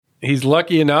he's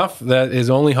lucky enough that his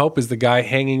only hope is the guy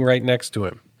hanging right next to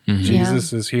him. Mm-hmm.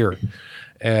 Jesus is here.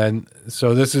 And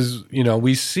so this is,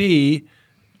 we see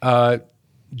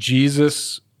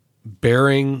Jesus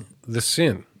bearing the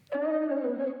sin.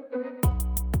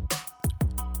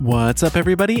 What's up,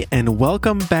 everybody, and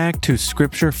welcome back to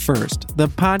Scripture First, the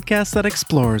podcast that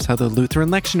explores how the Lutheran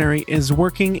lectionary is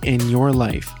working in your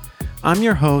life. I'm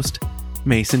your host,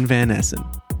 Mason Van Essen.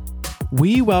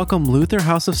 We welcome Luther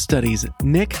House of Study's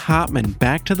Nick Hopman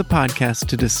back to the podcast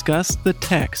to discuss the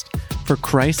text for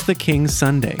Christ the King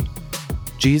Sunday,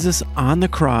 Jesus on the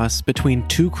cross between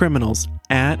two criminals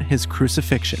at his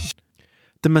crucifixion.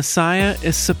 The Messiah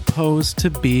is supposed to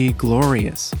be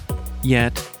glorious,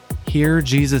 yet here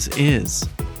Jesus is,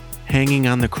 hanging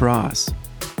on the cross.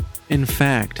 In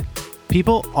fact,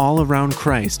 people all around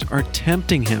Christ are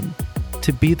tempting him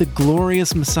to be the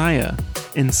glorious Messiah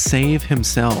and save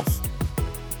himself.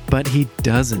 But he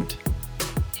doesn't.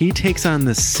 He takes on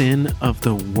the sin of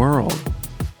the world.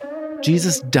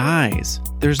 Jesus dies.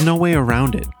 There's no way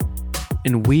around it.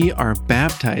 And we are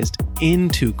baptized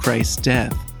into Christ's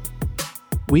death.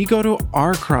 We go to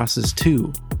our crosses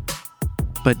too.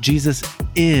 But Jesus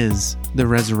is the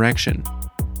resurrection.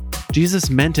 Jesus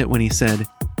meant it when he said,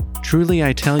 "Truly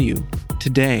I tell you,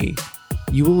 today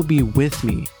you will be with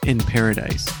me in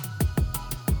paradise."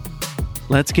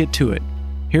 Let's get to it.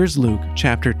 Here's Luke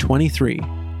chapter 23,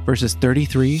 verses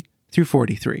 33 through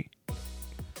 43.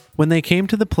 When they came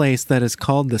to the place that is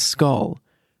called the Skull,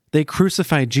 they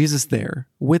crucified Jesus there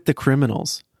with the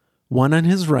criminals, one on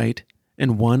his right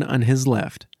and one on his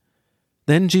left.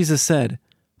 Then Jesus said,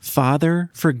 "Father,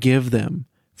 forgive them,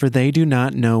 for they do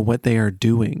not know what they are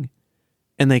doing."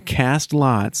 And they cast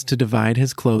lots to divide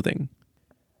his clothing.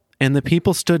 And the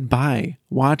people stood by,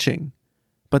 watching.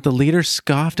 But the leader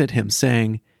scoffed at him,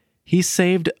 saying, "He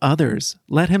saved others.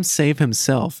 Let him save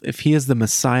himself, if he is the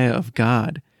Messiah of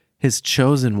God, his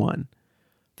chosen one."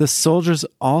 The soldiers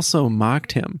also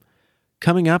mocked him,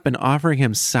 coming up and offering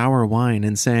him sour wine,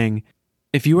 and saying,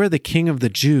 "If you are the king of the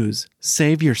Jews,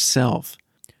 save yourself."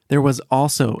 There was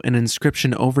also an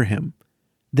inscription over him,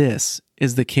 "This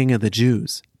is the King of the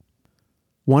Jews."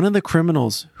 One of the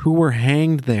criminals who were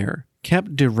hanged there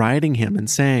kept deriding him and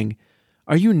saying,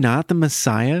 "Are you not the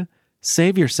Messiah?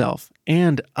 Save yourself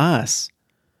and us."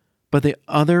 But the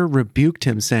other rebuked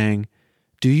him, saying,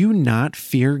 "Do you not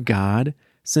fear God,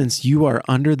 since you are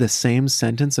under the same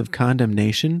sentence of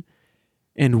condemnation?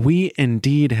 And we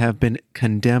indeed have been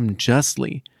condemned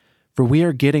justly, for we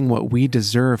are getting what we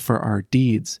deserve for our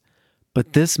deeds,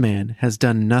 but this man has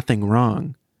done nothing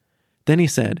wrong." Then he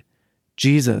said,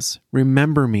 "Jesus,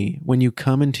 remember me when you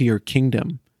come into your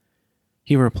kingdom."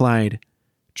 He replied,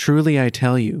 "Truly I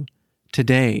tell you,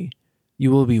 today you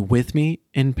will be with me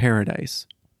in paradise."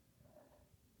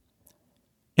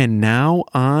 And now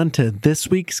on to this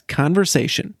week's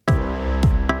conversation.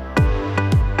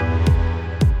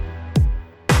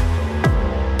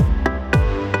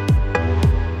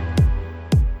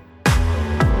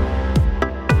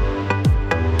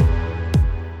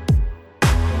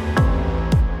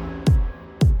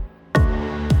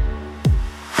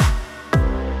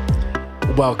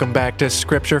 Welcome back to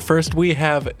Scripture First. We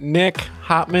have Nick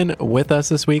Hopman with us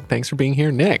this week. Thanks for being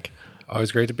here, Nick.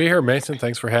 Always great to be here, Mason.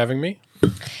 Thanks for having me.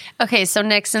 Okay, so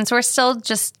Nick, since we're still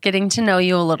just getting to know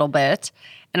you a little bit,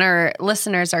 and our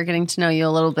listeners are getting to know you a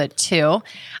little bit too,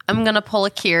 I'm going to pull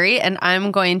a Kiri, and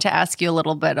I'm going to ask you a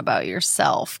little bit about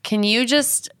yourself. Can you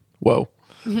just... Whoa.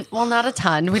 Well, not a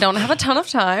ton. We don't have a ton of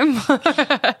time.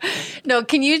 No,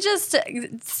 can you just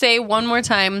say one more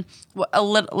time a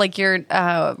little, like your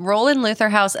role in Luther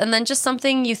House, and then just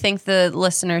something you think the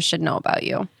listeners should know about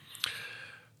you?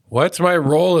 What's my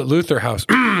role at Luther House?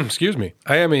 Excuse me.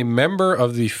 I am a member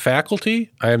of the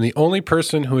faculty. I am the only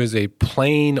person who is a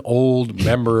plain old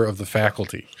member of the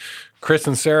faculty. Chris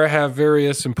and Sarah have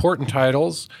various important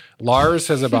titles. Lars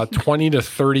has about 20 to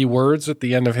 30 words at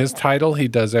the end of his title. He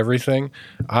does everything.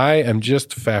 I am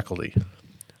just faculty.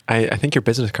 I think your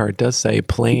business card does say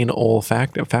plain old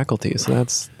faculty, so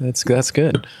that's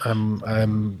good.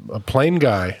 I'm a plain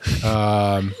guy.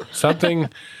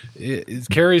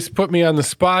 Carrie's put me on the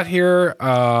spot here.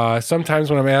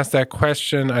 Sometimes when I'm asked that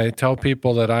question, I tell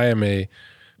people that I am a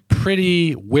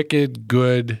pretty wicked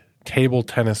good table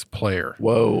tennis player.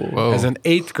 Whoa. As an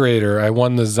 8th grader, I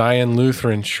won the Zion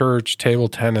Lutheran Church table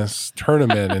tennis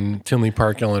tournament in Tinley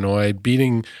Park, Illinois,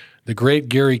 beating the great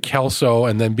Gary Kelso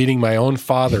and then beating my own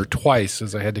father twice,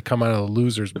 as I had to come out of the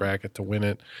loser's bracket to win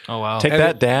it. Oh, wow. Take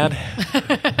that, Dad.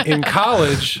 In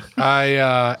college,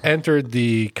 I entered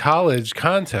the college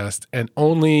contest, and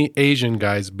only Asian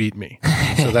guys beat me.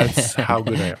 So that's how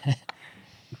good I am.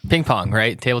 Ping pong,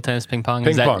 right? Table tennis, ping pong.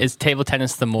 Ping pong. Is table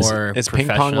tennis the more Is ping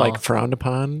pong professional? like frowned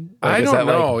upon? Like, I is don't that,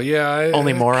 like, know. Yeah,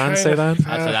 only morons say that?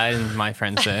 That's what I and my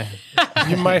friends say.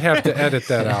 You might have to edit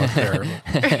that out there.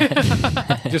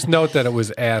 Just note that it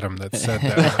was Adam that said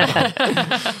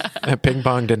that. Ping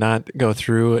pong did not go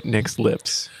through Nick's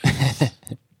lips.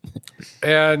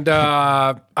 And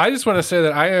I just want to say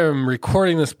that I am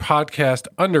recording this podcast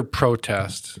under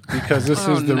protest because this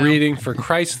is the reading for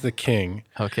Christ the King.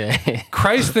 Okay.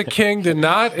 Christ the King did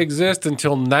not exist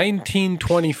until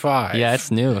 1925. Yeah,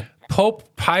 it's new.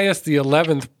 Pope Pius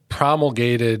XI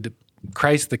promulgated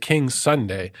Christ the King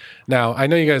Sunday. Now, I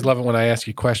know you guys love it when I ask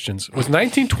you questions. Was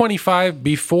 1925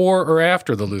 before or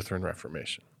after the Lutheran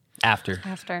Reformation? After.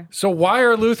 So why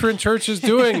are Lutheran churches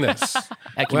doing this? Well,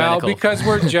 Ecumenical. because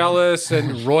we're jealous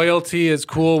and royalty is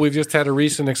cool. We've just had a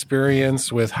recent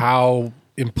experience with how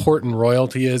important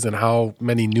royalty is and how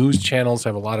many news channels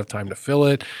have a lot of time to fill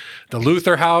it. The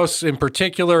Luther House in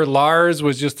particular, Lars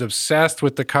was just obsessed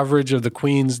with the coverage of the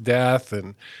Queen's death,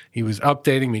 and he was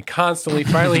updating me constantly.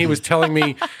 Finally, he was telling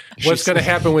me what's going to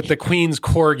happen with the Queen's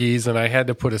corgis, and I had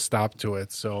to put a stop to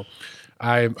it. So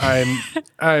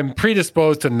I'm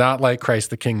predisposed to not like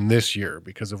Christ the King this year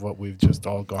because of what we've just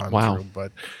all gone through.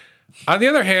 But on the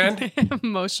other hand,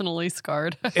 Emotionally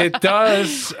scarred. it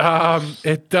does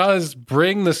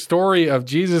bring the story of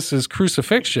Jesus's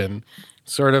crucifixion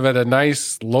sort of at a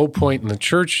nice low point in the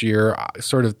church year,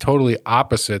 sort of totally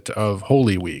opposite of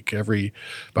Holy Week,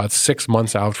 about 6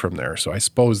 months out from there. So I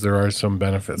suppose there are some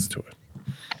benefits to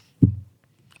it.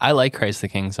 I like Christ the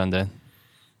King Sunday.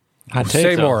 Hot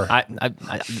Say take. more.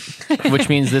 Which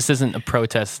means this isn't a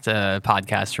protest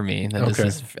podcast for me. That This Okay.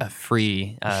 is a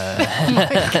free.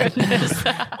 I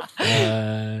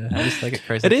just like it.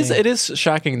 Christ It the is. King. It is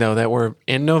shocking though that we're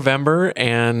in November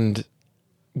and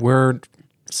we're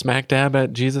smack dab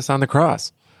at Jesus on the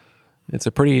cross. It's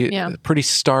a pretty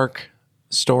stark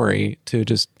story to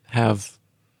just have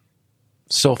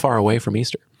so far away from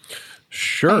Easter.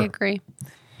 Sure. I agree.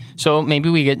 So maybe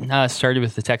we get started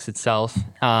with the text itself.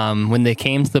 When they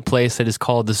came to the place that is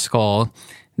called the Skull,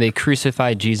 they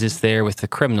crucified Jesus there with the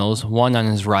criminals, one on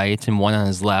his right and one on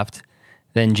his left.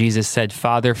 Then Jesus said,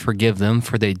 "Father, forgive them,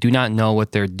 for they do not know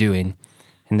what they're doing."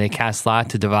 And they cast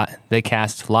lots to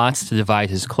divide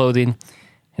his clothing.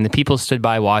 And the people stood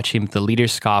by watching, but the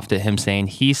leaders scoffed at him, saying,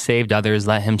 "He saved others,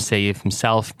 let him save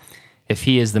himself, if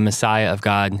he is the Messiah of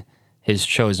God, his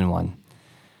chosen one."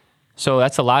 So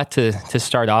that's a lot to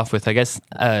start off with. I guess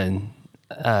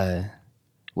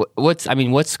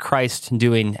what's Christ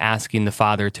doing asking the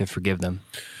Father to forgive them?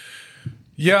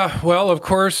 Yeah, well, of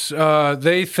course,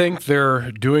 they think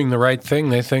they're doing the right thing.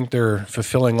 They think they're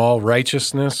fulfilling all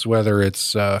righteousness, whether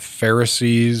it's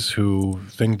Pharisees who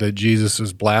think that Jesus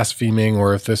is blaspheming,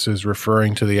 or if this is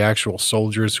referring to the actual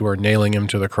soldiers who are nailing him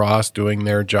to the cross, doing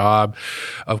their job.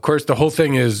 Of course, the whole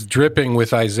thing is dripping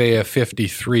with Isaiah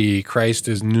 53. Christ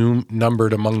is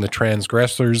numbered among the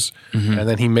transgressors, and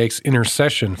then he makes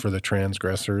intercession for the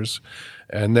transgressors.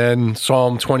 And then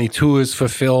Psalm 22 is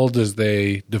fulfilled as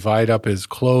they divide up his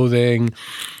clothing.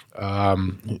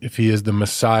 If he is the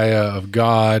Messiah of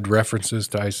God, references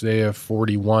to Isaiah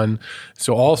 41.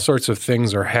 So all sorts of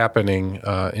things are happening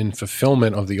in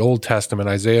fulfillment of the Old Testament.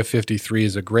 Isaiah 53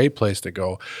 is a great place to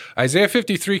go. Isaiah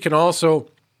 53 can also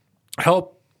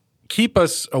help keep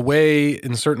us away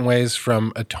in certain ways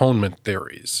from atonement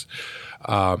theories.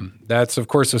 That's, of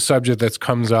course, a subject that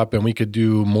comes up, and we could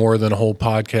do more than a whole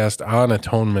podcast on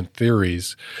atonement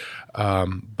theories.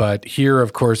 But here,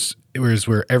 of course, is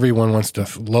where everyone wants to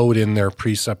load in their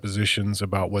presuppositions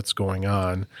about what's going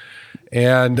on.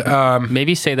 And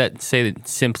Maybe say that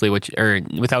simply, or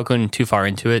without going too far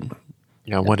into it.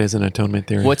 Yeah, what is an atonement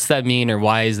theory? What's that mean, or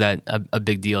why is that a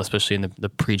big deal, especially in the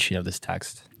preaching of this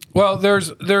text? well,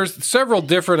 there's several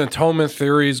different atonement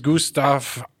theories.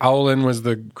 Gustav Aulin was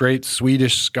the great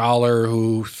Swedish scholar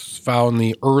who found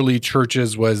the early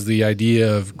churches was the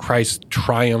idea of Christ's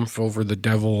triumph over the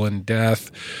devil and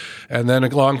death. And then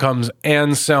along comes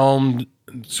Anselm,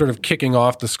 sort of kicking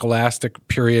off the scholastic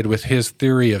period with his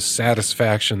theory of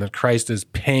satisfaction, that Christ is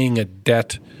paying a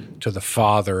debt to the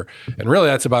Father. And really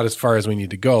that's about as far as we need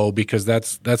to go, because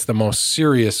that's the most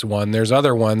serious one. There's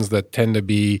other ones that tend to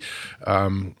be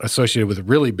associated with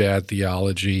really bad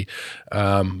theology.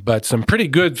 But some pretty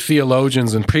good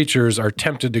theologians and preachers are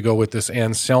tempted to go with this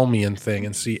Anselmian thing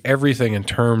and see everything in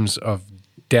terms of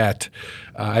debt.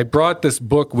 I brought this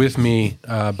book with me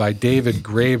by David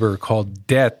Graeber called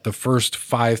Debt, the First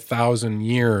 5,000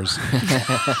 Years.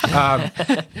 Are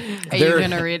you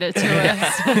going to read it to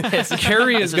us?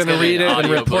 Carrie is going to read it and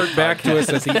report back to us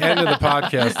at the end of the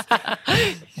podcast.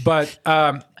 But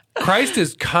Christ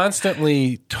is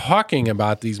constantly talking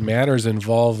about these matters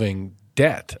involving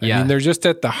debt. I mean, they're just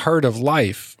at the heart of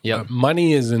life. Yep.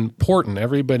 Money is important.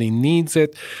 Everybody needs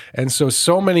it. And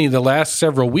so many, the last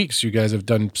several weeks, you guys have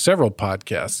done several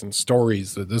podcasts and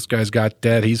stories that this guy's got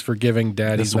debt. He's forgiving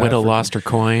debt. This widow lost her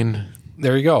coin.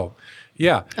 There you go.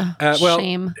 Yeah. Well,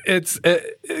 shame. It's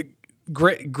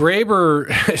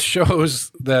Graeber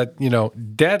shows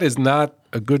that, debt is not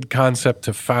a good concept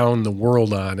to found the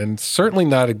world on, and certainly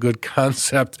not a good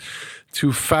concept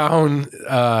to found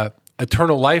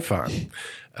eternal life on.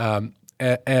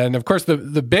 And of course,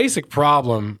 the basic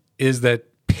problem is that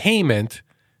payment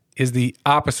is the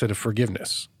opposite of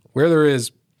forgiveness. Where there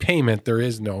is payment, there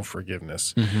is no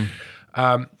forgiveness.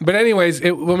 But anyways,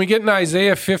 when we get in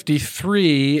Isaiah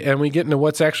 53 and we get into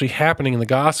what's actually happening in the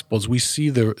Gospels, we see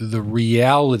the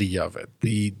reality of it,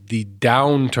 the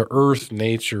down-to-earth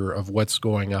nature of what's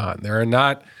going on. There are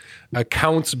not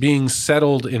accounts being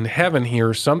settled in heaven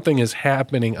here. Something is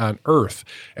happening on earth.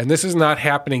 And this is not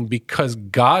happening because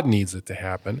God needs it to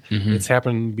happen. It's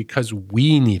happening because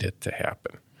we need it to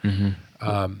happen.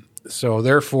 So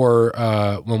therefore,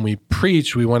 when we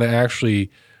preach, we want to actually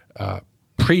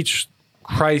preach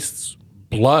Christ's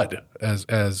blood,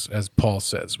 as Paul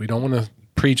says. We don't want to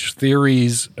preach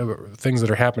theories of things that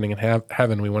are happening in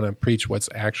heaven. We want to preach what's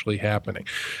actually happening.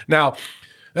 Now,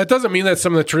 that doesn't mean that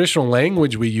some of the traditional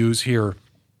language we use here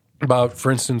about,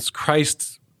 for instance,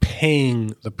 Christ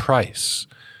paying the price.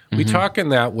 We talk in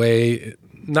that way,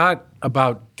 not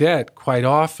about debt quite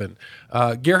often.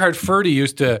 Gerhard Forde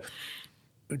used to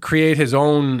create his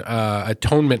own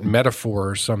atonement metaphor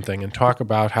or something and talk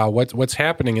about how what's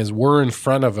happening is we're in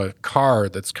front of a car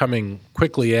that's coming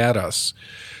quickly at us,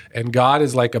 and God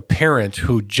is like a parent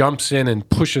who jumps in and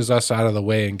pushes us out of the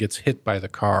way and gets hit by the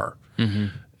car.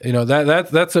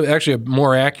 That's actually a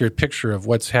more accurate picture of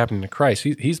what's happening to Christ.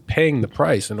 He's paying the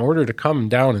price in order to come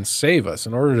down and save us,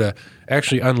 in order to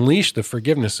actually unleash the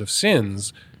forgiveness of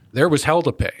sins. There was hell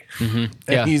to pay,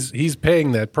 and he's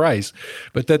paying that price.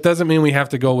 But that doesn't mean we have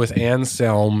to go with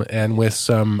Anselm and with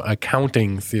some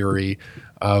accounting theory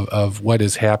of what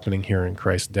is happening here in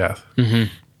Christ's death.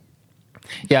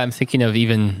 Yeah, I'm thinking of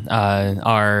even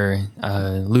our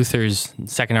Luther's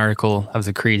second article of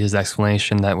the Creed, his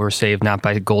explanation that we're saved not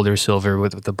by gold or silver,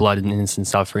 with the blood and innocent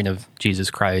suffering of Jesus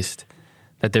Christ.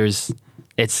 That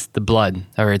it's the blood,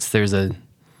 or it's the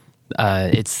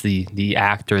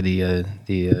act, or the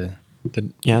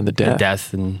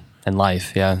death and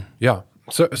life. Yeah.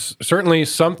 So certainly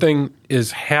something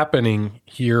is happening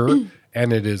here,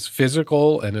 and it is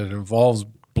physical, and it involves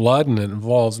blood, and it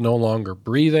involves no longer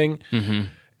breathing,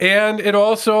 and it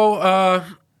also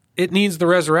it needs the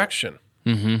resurrection.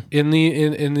 In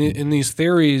these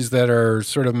theories that are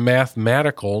sort of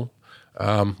mathematical,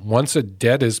 once a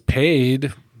debt is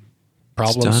paid,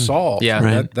 problem solved. Yeah,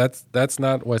 right. That's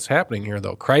not what's happening here,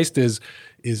 though. Christ is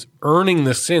earning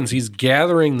the sins. He's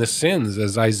gathering the sins,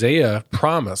 as Isaiah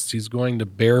promised. He's going to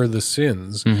bear the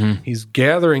sins. He's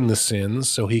gathering the sins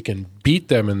so he can beat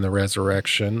them in the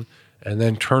resurrection, and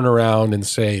then turn around and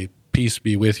say, "Peace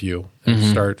be with you," and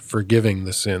start forgiving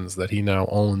the sins that he now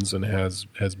owns and has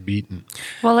beaten.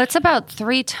 Well, it's about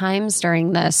 3 times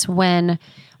during this when,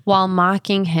 while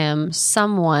mocking him,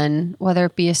 someone, whether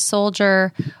it be a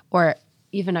soldier or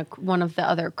even one of the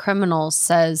other criminals,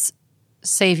 says,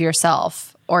 "Save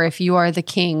yourself," or "If you are the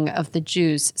king of the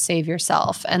Jews, save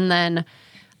yourself." And then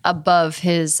above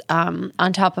his,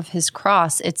 on top of his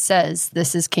cross, it says,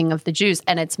 "This is King of the Jews."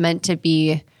 And it's meant to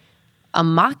be a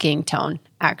mocking tone,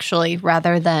 actually,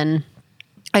 rather than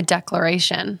a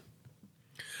declaration.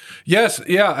 Yes,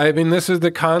 yeah. I mean, this is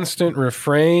the constant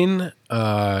refrain.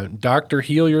 Doctor,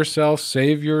 heal yourself,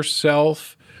 save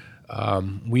yourself.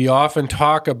 We often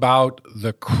talk about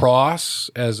the cross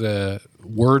as a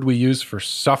word we use for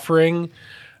suffering.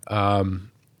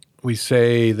 We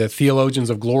say the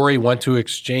theologians of glory want to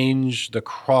exchange the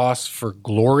cross for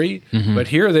glory, but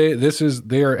here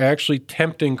they are actually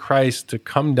tempting Christ to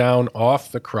come down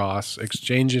off the cross,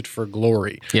 exchange it for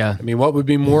glory. Yeah. I mean, what would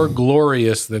be more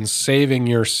glorious than saving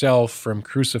yourself from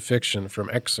crucifixion, from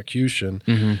execution?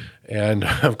 And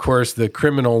of course, the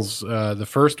criminals, the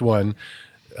first one,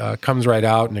 comes right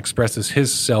out and expresses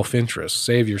his self-interest.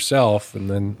 Save yourself,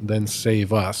 and then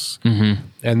save us.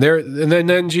 And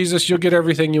then Jesus, you'll get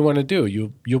everything you want to do.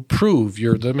 You'll prove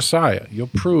you're the Messiah.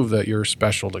 You'll prove that you're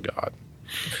special to God.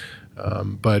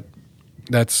 But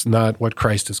that's not what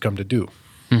Christ has come to do.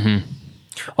 Well,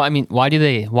 I mean, why do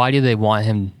they want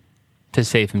him to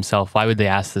save himself? Why would they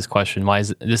ask this question? Why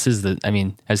is this is the? I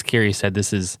mean, as Kerry said,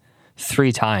 this is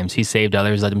 3 times he saved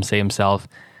others. Let him save himself.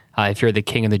 If you're the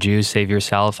king of the Jews, save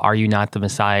yourself. Are you not the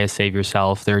Messiah? Save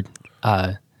yourself. They're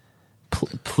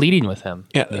pleading with him.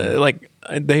 Yeah,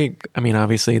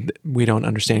 obviously we don't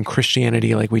understand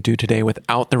Christianity like we do today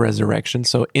without the resurrection.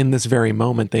 So in this very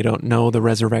moment, they don't know the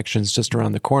resurrection's just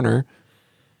around the corner.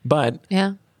 But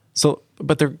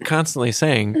but they're constantly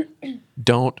saying,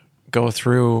 don't go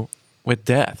through with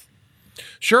death.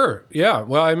 Sure. Yeah.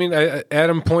 Well, I mean,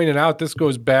 Adam pointed out this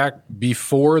goes back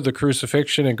before the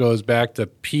crucifixion. It goes back to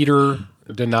Peter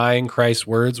denying Christ's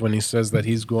words when he says that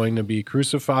he's going to be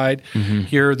crucified.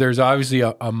 Here, there's obviously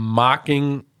a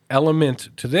mocking element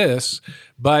to this,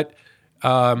 but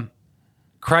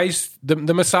Christ,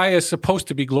 the Messiah, is supposed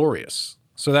to be glorious.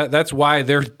 So that's why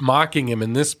they're mocking him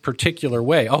in this particular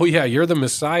way. Oh, yeah, you're the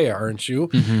Messiah, aren't you?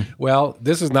 Well,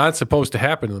 this is not supposed to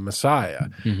happen to the Messiah.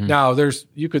 Now,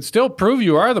 you could still prove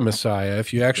you are the Messiah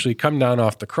if you actually come down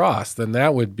off the cross. Then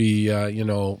that would be,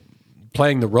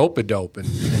 playing the rope-a-dope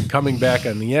and coming back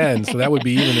on the end. So that would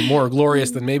be even more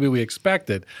glorious than maybe we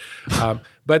expected.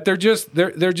 But they're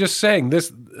just saying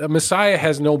this: a Messiah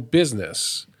has no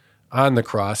business on the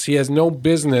cross. He has no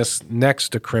business next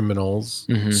to criminals,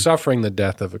 suffering the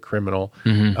death of a criminal.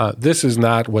 This is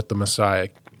not what the Messiah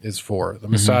is for. The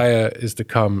Messiah is to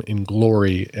come in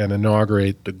glory and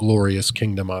inaugurate the glorious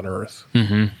kingdom on earth.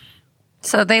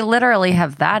 So they literally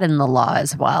have that in the law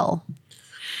as well.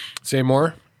 Say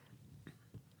more?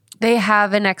 They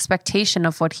have an expectation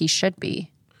of what he should be.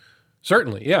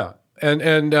 Certainly, yeah.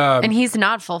 And he's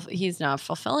not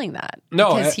fulfilling that.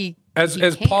 No, because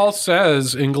as Paul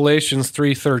says in Galatians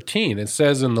 3:13, it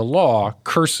says in the law,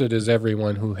 "Cursed is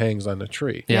everyone who hangs on a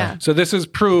tree." Yeah. So this is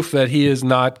proof that he is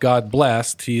not God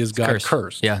blessed; he is God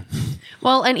cursed. Yeah.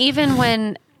 Well, and even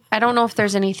when I don't know if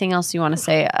there's anything else you want to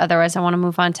say. Otherwise, I want to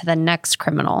move on to the next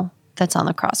criminal that's on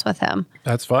the cross with him.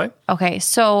 That's fine. Okay,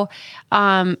 so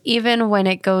even when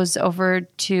it goes over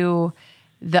to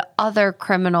the other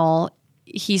criminal,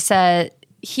 he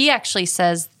actually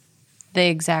says the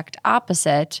exact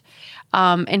opposite.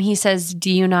 And he says,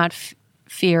 do you not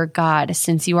fear God,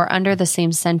 since you are under the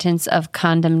same sentence of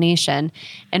condemnation?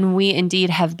 And we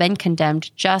indeed have been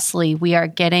condemned justly. We are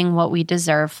getting what we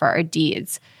deserve for our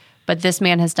deeds. But this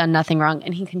man has done nothing wrong.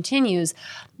 And he continues.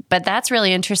 But that's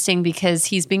really interesting because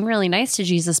he's being really nice to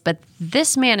Jesus, but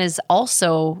this man is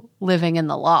also living in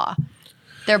the law.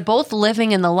 They're both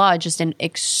living in the law, just in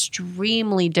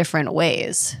extremely different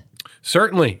ways.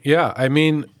 Certainly, yeah. I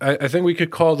mean, I think we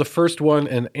could call the first one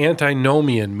an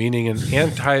antinomian, meaning an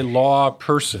anti-law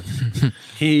person.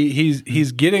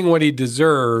 He's getting what he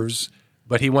deserves,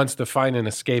 but he wants to find an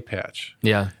escape hatch.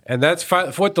 Yeah. And that's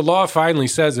what the law finally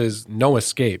says is no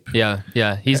escape. Yeah,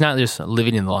 yeah. He's not just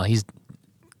living in the law. He's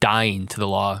dying to the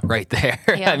law right there.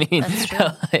 Yeah, I mean, that's true.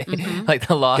 like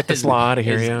the law. Get this law out of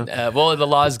here, yeah. Well, the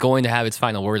law is going to have its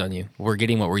final word on you. We're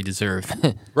getting what we deserve.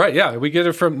 Right, yeah. We get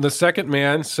it from the second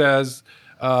man says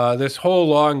this whole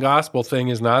law and gospel thing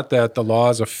is not that the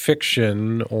law is a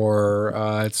fiction or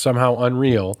it's somehow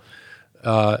unreal.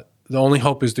 The only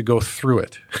hope is to go through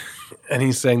it. And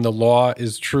he's saying the law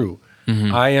is true.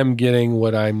 I am getting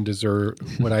what I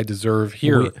deserve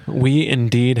here. We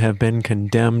indeed have been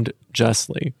condemned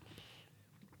justly.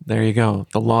 There you go.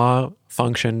 The law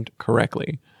functioned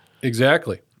correctly.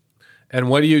 Exactly. And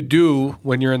what do you do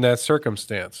when you're in that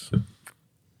circumstance?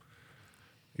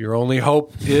 Your only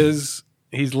hope is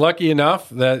he's lucky enough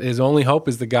that his only hope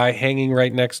is the guy hanging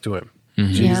right next to him.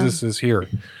 Jesus is here.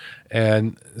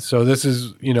 And so this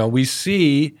is, we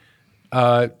see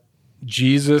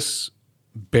Jesus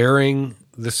bearing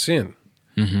the sin.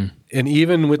 And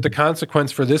even with the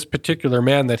consequence for this particular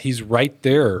man that he's right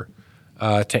there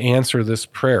to answer this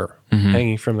prayer,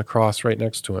 hanging from the cross right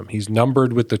next to him. He's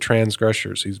numbered with the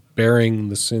transgressors. He's bearing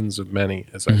the sins of many,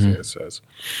 as Isaiah says.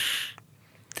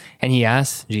 And he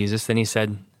asked Jesus, then he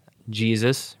said,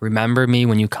 Jesus, remember me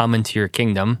when you come into your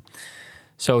kingdom.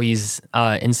 So he's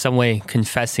in some way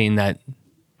confessing that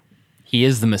he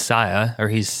is the Messiah, or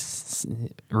he's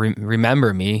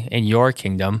remember me in your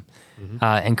kingdom.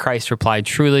 And Christ replied,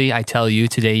 truly, I tell you,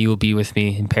 today you will be with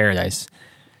me in paradise.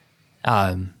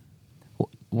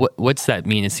 What's that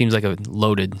mean? It seems like a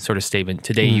loaded sort of statement.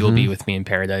 Today you will be with me in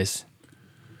paradise.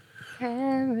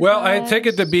 Well, I take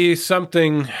it to be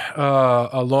something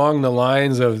along the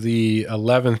lines of the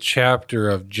 11th chapter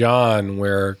of John,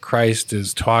 where Christ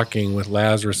is talking with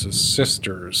Lazarus'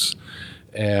 sisters.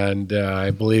 And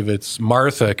I believe it's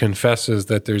Martha confesses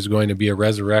that there's going to be a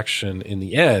resurrection in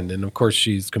the end. And of course,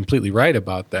 she's completely right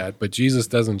about that. But Jesus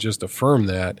doesn't just affirm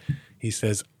that. He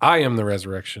says, I am the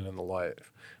resurrection and the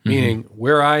life. Meaning,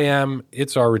 where I am,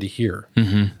 it's already here.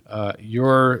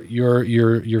 You're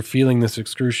feeling this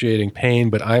excruciating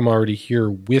pain, but I'm already here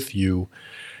with you.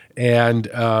 And,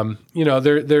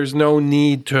 there's no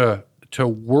need to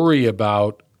worry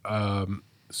about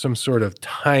some sort of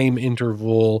time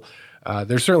interval.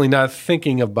 They're certainly not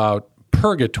thinking about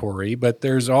purgatory, but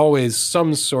there's always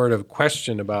some sort of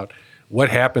question about what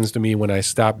happens to me when I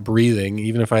stop breathing.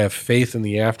 Even if I have faith in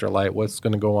the afterlife, what's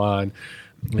going to go on?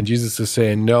 And Jesus is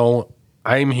saying, no,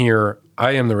 I'm here.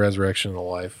 I am the resurrection and the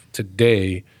life.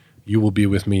 Today, you will be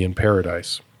with me in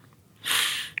paradise.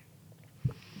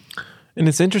 And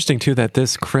it's interesting, too, that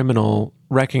this criminal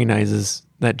recognizes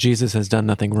that Jesus has done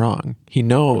nothing wrong. He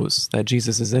knows that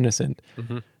Jesus is innocent.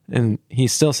 Mm-hmm. And he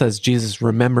still says, Jesus,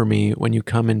 remember me when you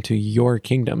come into your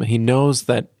kingdom. He knows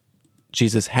that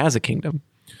Jesus has a kingdom.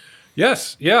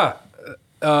 Yes, yeah.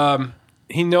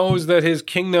 He knows that his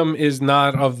kingdom is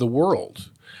not of the world.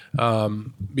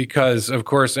 Because, of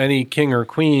course, any king or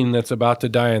queen that's about to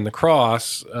die on the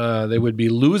cross, they would be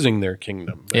losing their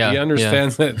kingdom. But he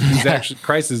understands that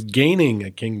Christ is gaining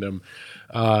a kingdom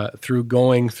through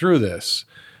going through this.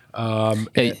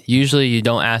 Usually you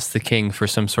don't ask the king for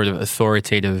some sort of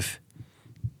authoritative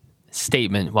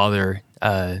statement while they're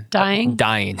dying.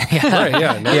 Right,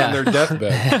 yeah, not on their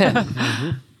deathbed.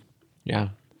 Mm-hmm. Yeah.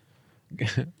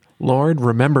 Lord,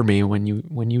 remember me when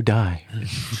you die.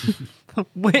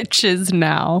 Which is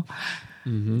now.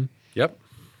 Mm-hmm. Yep.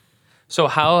 So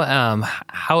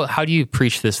how do you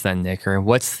preach this then, Nick? Or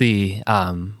what's the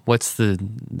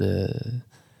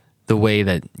way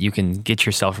that you can get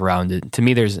yourself around it? To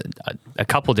me, there's a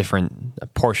couple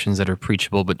different portions that are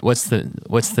preachable, but what's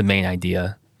the main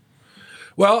idea?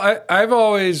 Well, I've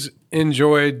always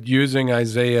enjoyed using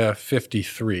Isaiah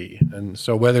 53, and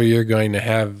so whether you're going to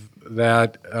have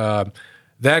that.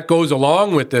 That goes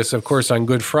along with this, of course, on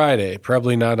Good Friday,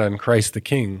 probably not on Christ the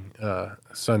King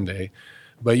Sunday,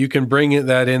 but you can bring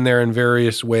that in there in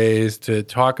various ways to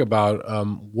talk about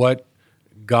what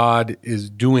God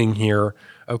is doing here.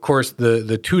 Of course,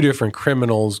 the two different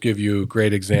criminals give you a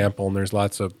great example, and there's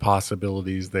lots of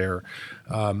possibilities there.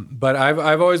 But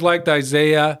I've always liked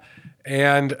Isaiah,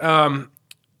 and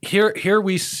Here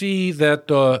we see that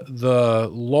the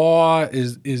law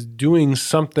is doing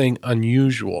something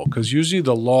unusual, because usually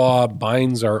the law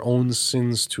binds our own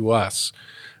sins to us.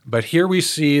 But here we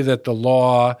see that the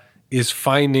law is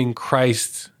finding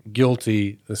Christ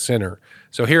guilty, the sinner.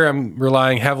 So here I'm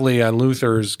relying heavily on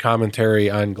Luther's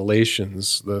commentary on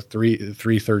Galatians, the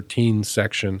 3:13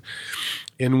 section,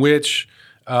 in which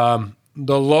the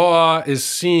law is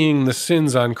seeing the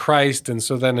sins on Christ, and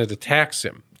so then it attacks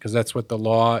him, because that's what the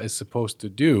law is supposed to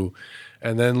do.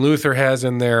 And then Luther has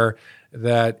in there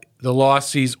that the law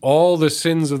sees all the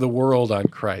sins of the world on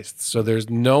Christ. So there's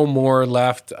no more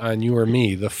left on you or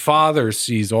me. The Father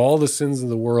sees all the sins of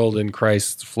the world in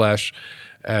Christ's flesh,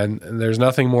 and there's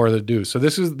nothing more to do. So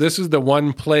this is the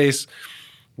one place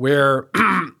where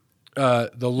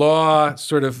the law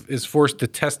sort of is forced to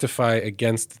testify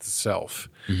against itself.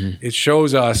 Mm-hmm. It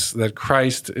shows us that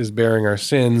Christ is bearing our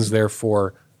sins,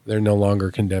 therefore they're no longer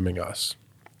condemning us.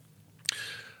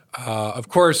 Of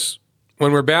course,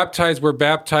 when we're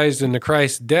baptized into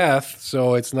Christ's death,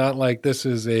 so it's not like this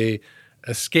is a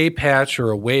escape hatch or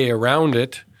a way around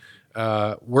it.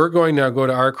 We're going to go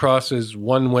to our crosses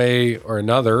one way or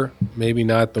another, maybe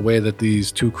not the way that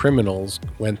these two criminals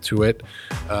went to it,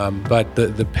 but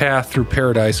the path through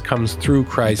paradise comes through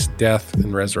Christ's death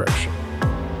and resurrection.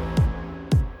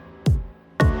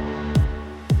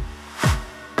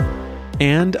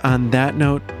 And on that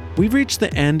note, we've reached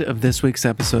the end of this week's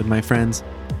episode, my friends.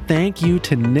 Thank you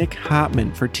to Nick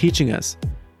Hopman for teaching us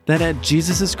that at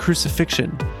Jesus'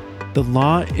 crucifixion, the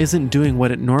law isn't doing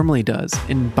what it normally does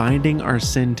in binding our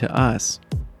sin to us.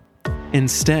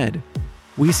 Instead,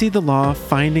 we see the law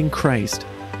finding Christ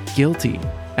guilty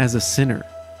as a sinner.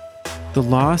 The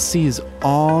law sees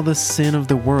all the sin of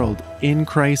the world in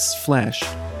Christ's flesh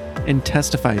and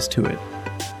testifies to it.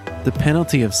 The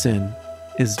penalty of sin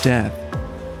is death.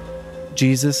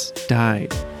 Jesus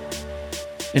died,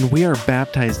 and we are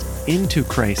baptized into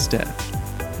Christ's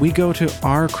death. We go to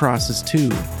our crosses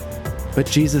too, but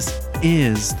Jesus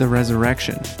is the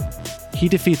resurrection. He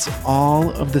defeats all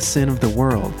of the sin of the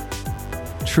world.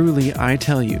 Truly, I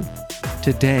tell you,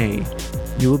 today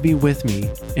you will be with me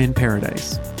in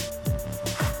paradise.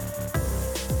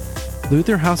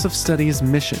 Luther House of Study's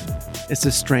mission is to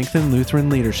strengthen Lutheran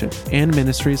leadership and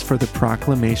ministries for the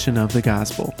proclamation of the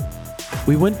gospel.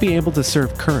 We wouldn't be able to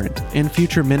serve current and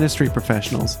future ministry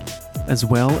professionals, as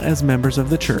well as members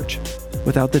of the church,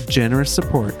 without the generous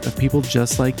support of people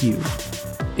just like you.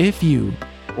 If you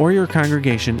or your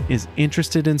congregation is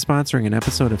interested in sponsoring an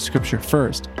episode of Scripture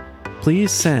First,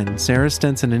 please send Sarah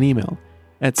Stenson an email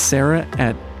at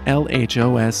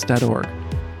sarah@lhos.org.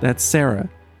 That's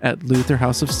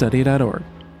Sarah@lutherhouseofstudy.org.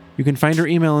 You can find her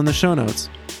email in the show notes,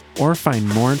 or find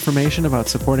more information about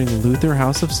supporting Luther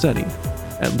House of Study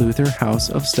at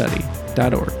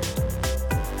lutherhouseofstudy.org.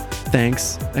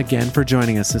 Thanks again for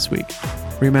joining us this week.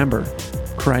 Remember,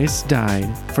 Christ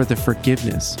died for the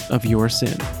forgiveness of your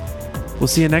sin. We'll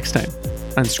see you next time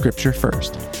on Scripture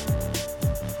First.